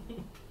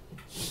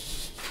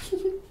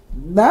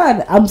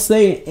 Nah, I'm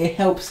saying it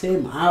helps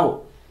him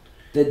out.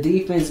 The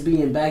defense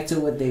being back to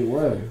what they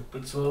were.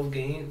 But 12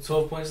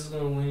 points is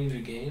gonna win you the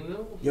game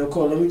though. Yo,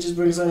 Cole, let me just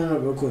bring something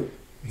up real quick.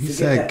 He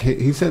said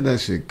that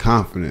shit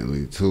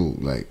confidently too.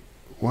 Like,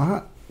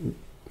 what?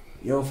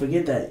 Yo,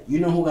 forget that. You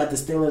know who got the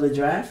steal of the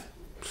draft?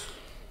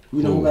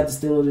 You know who got the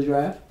steal of the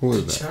draft? Who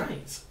is the that?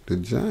 Giants. The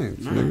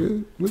Giants,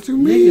 nigga. What you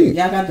mean? Nigga,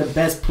 y'all got the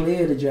best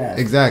player of the draft.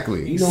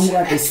 Exactly. You know who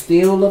got the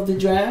steal of the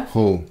draft?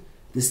 Who?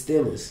 The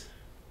Steelers.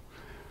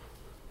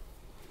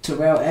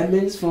 Terrell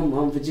Edmonds from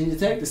Virginia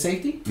Tech, the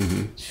safety.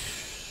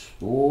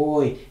 Mm-hmm.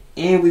 Boy,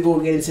 and we're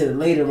gonna get into the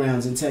later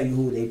rounds and tell you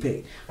who they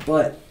picked.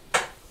 But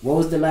what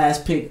was the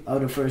last pick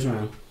of the first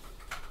round?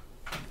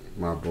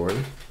 My boy.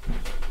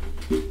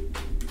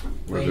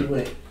 Where he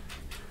went?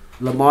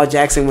 Lamar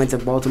Jackson went to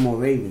Baltimore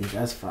Ravens.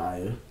 That's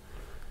fire.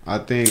 I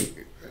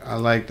think I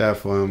like that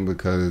for him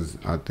because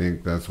I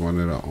think that's one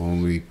of the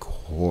only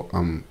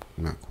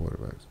not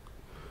quarterbacks.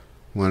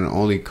 One of the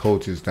only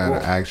coaches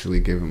that actually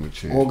give him a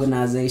chance.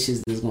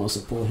 Organizations that's gonna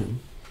support him.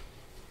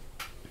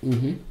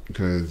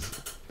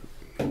 Because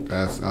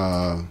that's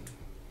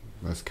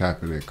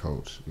Kaepernick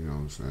coach. You know what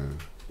I'm saying?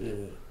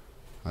 Yeah.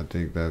 I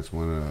think that's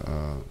one of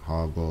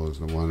Harbaugh is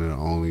one of the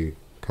only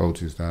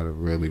coaches that'll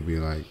really be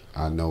like,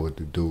 I know what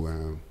to do,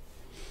 and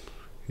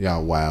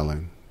y'all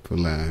wilding for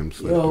letting him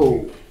slip.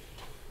 Yo.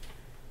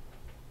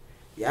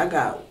 Y'all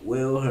got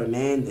Will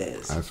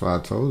Hernandez. That's why I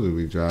told you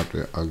we dropped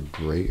a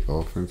great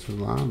offensive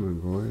lineman,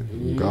 boy.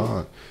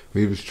 God.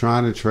 We was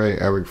trying to trade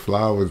Eric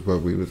Flowers, but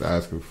we was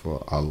asking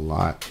for a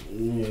lot.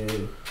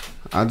 Yeah.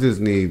 I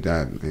just need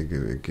that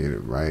nigga to get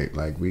it right.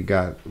 Like we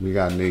got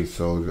Nate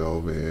Soldier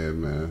over here,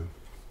 man.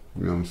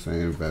 You know what I'm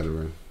saying?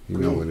 Veteran. You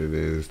know what it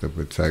is to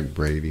protect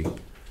Brady.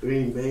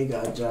 Green Bay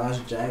got Josh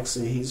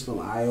Jackson. He's from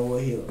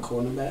Iowa. He's a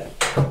cornerback.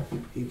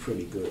 He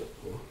pretty good,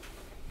 boy.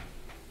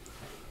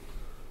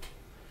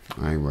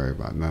 I ain't worried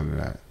about none of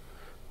that.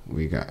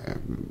 We got,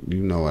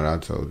 you know what I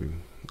told you.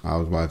 I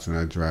was watching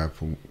that draft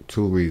for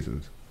 2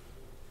 reasons.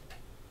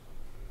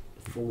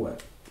 For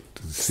what?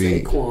 To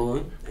see,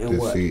 Saquon and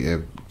what? To see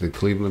if the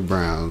Cleveland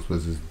Browns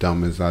was as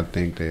dumb as I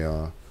think they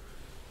are,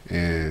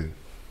 and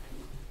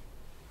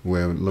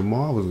where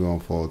Lamar was gonna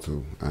fall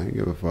to. I ain't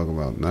give a fuck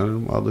about none of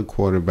them other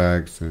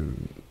quarterbacks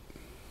and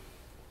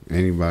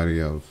anybody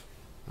else.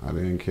 I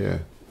didn't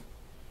care.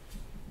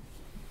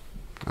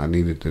 I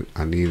needed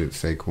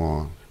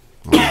Saquon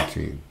on my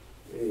team.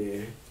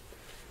 Yeah.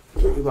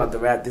 We about to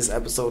wrap this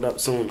episode up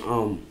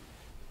soon.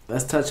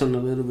 Let's touch on a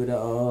little bit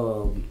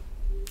of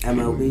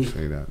MLB.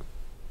 Say that.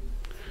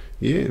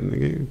 Yeah,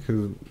 nigga,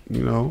 because,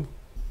 you know,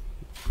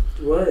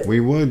 what?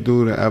 We would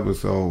do the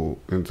episode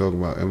and talk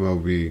about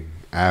MLB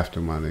after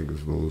my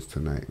niggas lose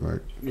tonight, right?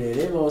 Yeah,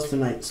 they lost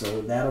tonight,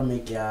 so that'll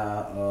make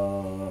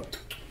y'all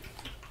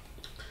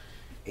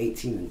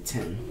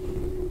 18-10.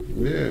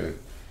 Yeah.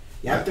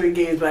 Y'all 3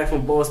 games back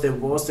from Boston.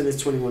 Boston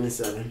is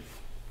 21-7.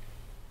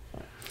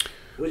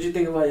 What you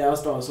think about y'all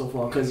start so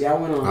far? Cause y'all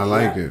went on. I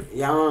like it.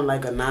 Y'all on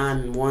like a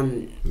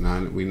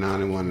 9-1. We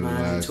 9-1 in the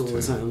last 10. 9-2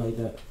 or something like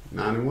that.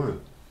 9-1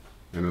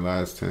 in the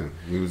last 10.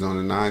 We was on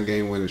a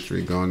 9-game winning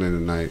streak going in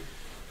tonight.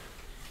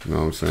 You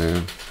know what I'm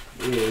saying?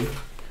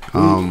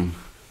 Yeah.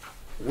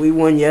 We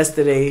won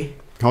yesterday.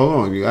 Hold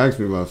on, you asked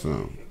me about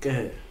something. Go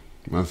ahead.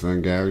 My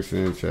son Gary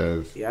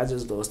Sanchez. Yeah, I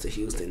just lost to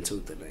Houston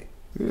too tonight.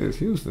 Yeah, it's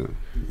Houston.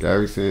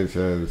 Gary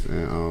Sanchez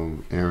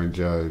and Aaron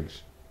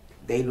Judge.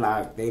 They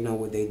locked. They know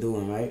what they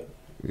doing, right?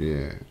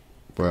 Yeah,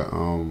 but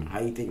how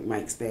you think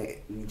Mike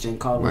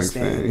Giancarlo Mike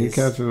Stanton he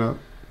catching up.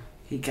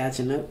 He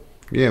catching up.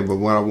 Yeah, but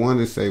what I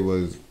wanted to say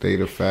was they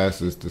the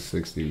fastest to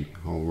 60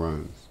 home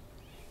runs.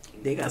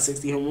 They got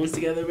 60 home runs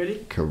together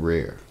already.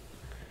 Career.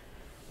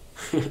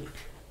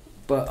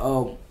 But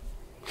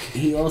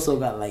he also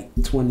got like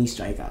 20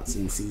 strikeouts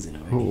in the season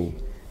already. Who?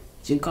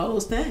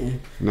 Giancarlo Stanton.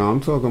 No,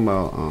 I'm talking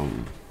about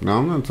no,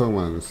 I'm not talking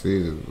about the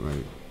season.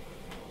 Like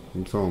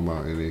I'm talking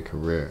about in their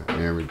career.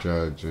 Aaron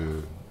Judge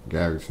and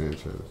Gary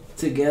Sanchez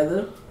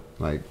together.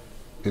 Like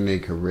in their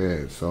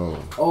career, so.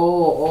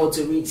 Oh,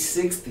 to reach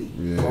 60.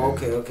 Yeah. Oh,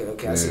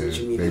 okay. I see what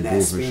you mean in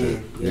that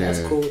span. Yeah,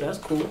 that's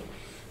cool.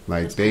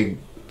 Like that's they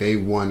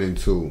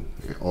 1-2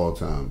 all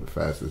time, the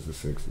fastest to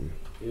 60.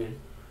 Yeah.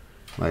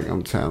 Like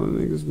I'm telling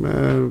niggas,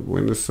 man,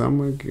 when the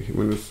summer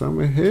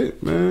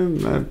hit,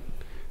 man,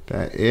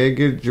 that air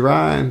get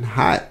dry and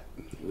hot.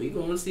 We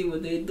gonna see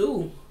what they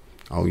do.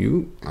 Oh,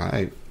 you?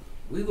 Alright.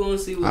 We gonna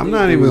see what I'm they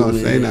not do, even gonna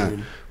man. say that.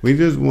 We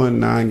just won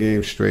 9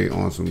 games straight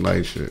on some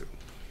light shit.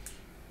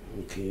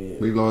 Okay.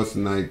 We lost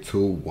tonight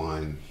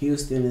 2-1.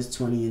 Houston is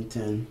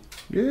 20-10.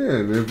 Yeah,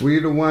 and if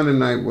we'd have won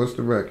tonight, what's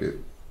the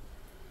record?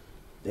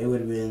 They would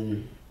have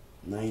been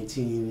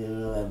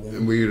 19-11.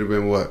 And we'd have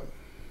been what?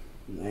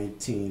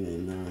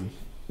 19-9.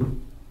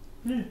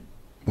 Yeah.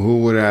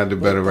 Who would have had the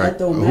better record?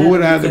 Who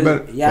would have had the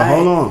better? Yeah,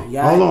 hold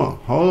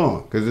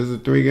on, because it's a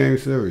 3-game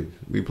series.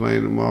 We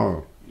playing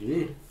tomorrow.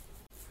 Yeah.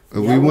 If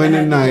we win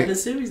tonight,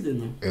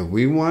 if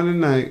we won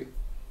tonight,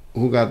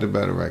 who got the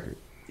better record?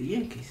 The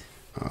Yankees.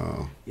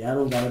 Oh. Y'all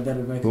don't got a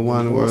better record. Who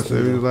won the World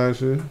Series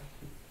last year?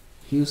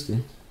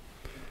 Houston.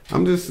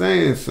 I'm just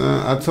saying,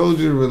 son. I told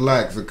you to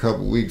relax a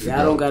couple weeks ago.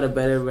 Y'all don't got a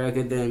better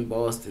record than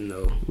Boston,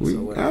 though.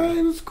 Alright,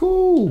 it's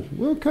cool.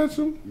 We'll catch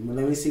them.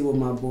 Let me see what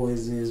my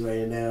boys is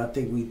right now. I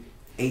think we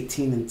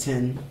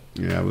 18-10.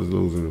 Yeah, I was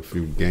losing a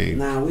few games.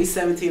 Nah, we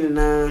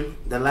 17-9.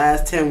 The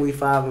last 10, we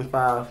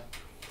 5-5.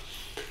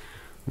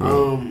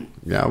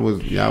 Y'all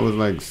was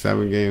like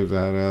 7 games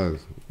ahead of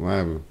us. What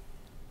happened?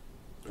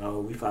 Oh,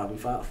 we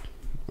 5-5.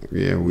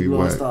 Yeah, we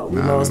lost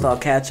our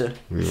catcher.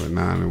 We were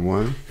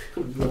 9-1.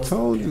 I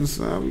told you,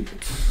 son.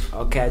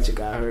 Our catcher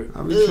got hurt.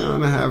 I be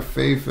trying to have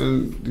faith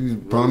in these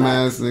bum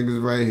ass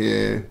niggas right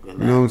here. Relax.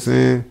 You know what I'm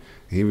saying?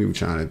 He be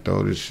trying to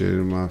throw this shit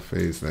in my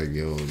face like,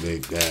 yo,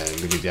 look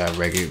at y'all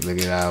record, look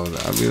at ours.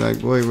 I be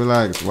like, boy,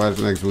 relax. Watch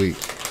next week.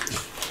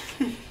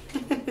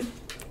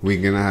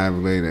 week and a half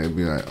later, it'd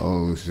be like,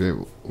 oh shit,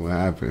 what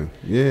happened?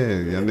 Yeah,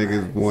 y'all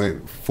niggas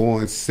went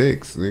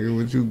 4-6. Nigga,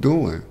 what you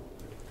doing?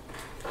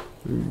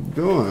 What you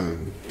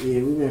doing?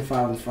 Yeah, we been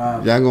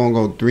 5-5. Y'all gonna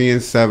go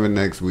 3-7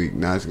 next week.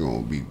 Now it's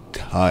gonna be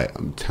tight.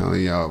 I'm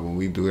telling y'all, when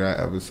we do that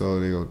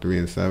episode, they go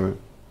 3-7.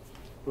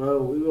 Well,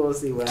 we gonna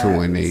see what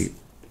happens. 2-8.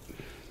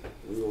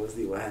 We gonna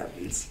see what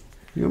happens.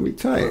 You gonna be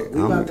tight.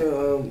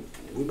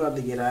 We about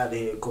to get out of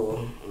here,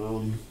 Cole.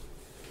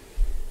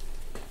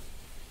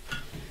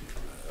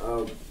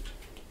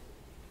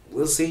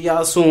 We'll see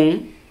y'all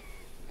soon.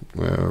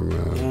 Well,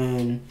 man.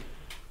 And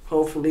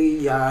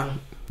hopefully y'all.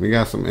 We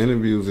got some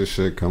interviews and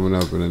shit coming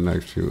up in the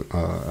next few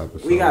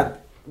episodes.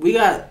 We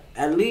got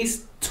at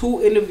least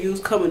 2 interviews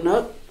coming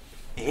up,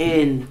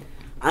 and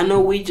I know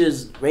we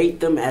just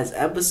rate them as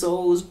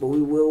episodes, but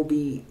we will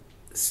be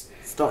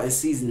starting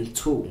season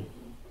 2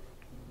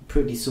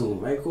 pretty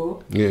soon, right,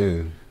 Cole?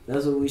 Yeah.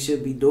 That's what we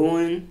should be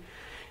doing,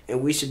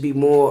 and we should be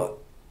more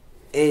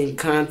in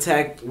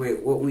contact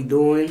with what we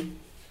doing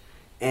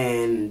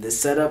and the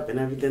setup and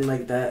everything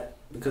like that.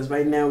 Because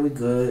right now we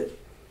good.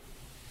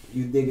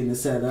 You digging the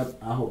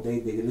setup. I hope they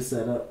digging the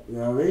setup. You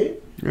know what I mean?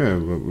 Yeah,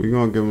 but we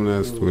gonna give them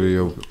that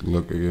studio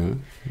look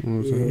again. You know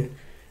what I'm saying?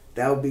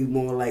 That would be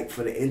more like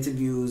for the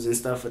interviews and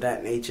stuff of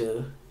that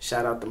nature.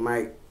 Shout out to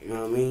Mike. You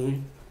know what I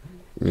mean?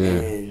 Yeah.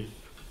 And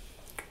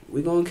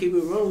we gonna keep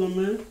it rolling,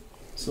 man.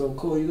 So,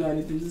 Cole, you got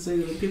anything to say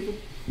to the people?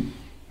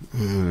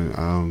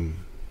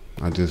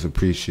 I just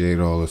appreciate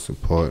all the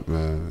support,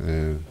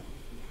 man.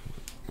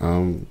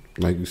 And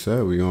like you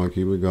said, we're gonna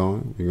keep it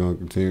going. We're gonna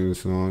continue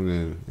this on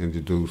and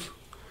introduce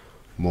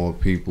more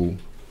people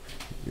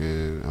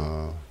and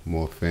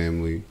more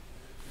family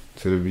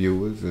to the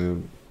viewers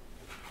and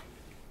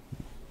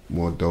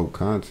more dope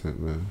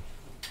content, man.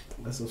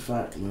 That's a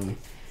fact, man.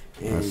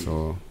 And that's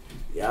all.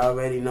 Y'all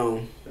already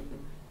know.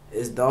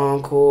 It's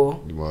Don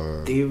Core,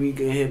 Word.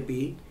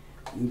 Dricanhippie.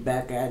 We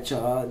back at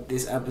y'all.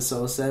 This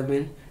episode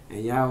 7.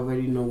 And y'all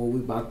already know what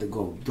we about to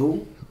go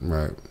do.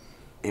 Right.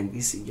 And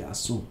we see y'all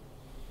soon.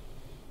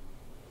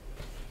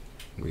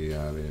 We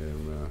out here,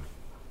 man.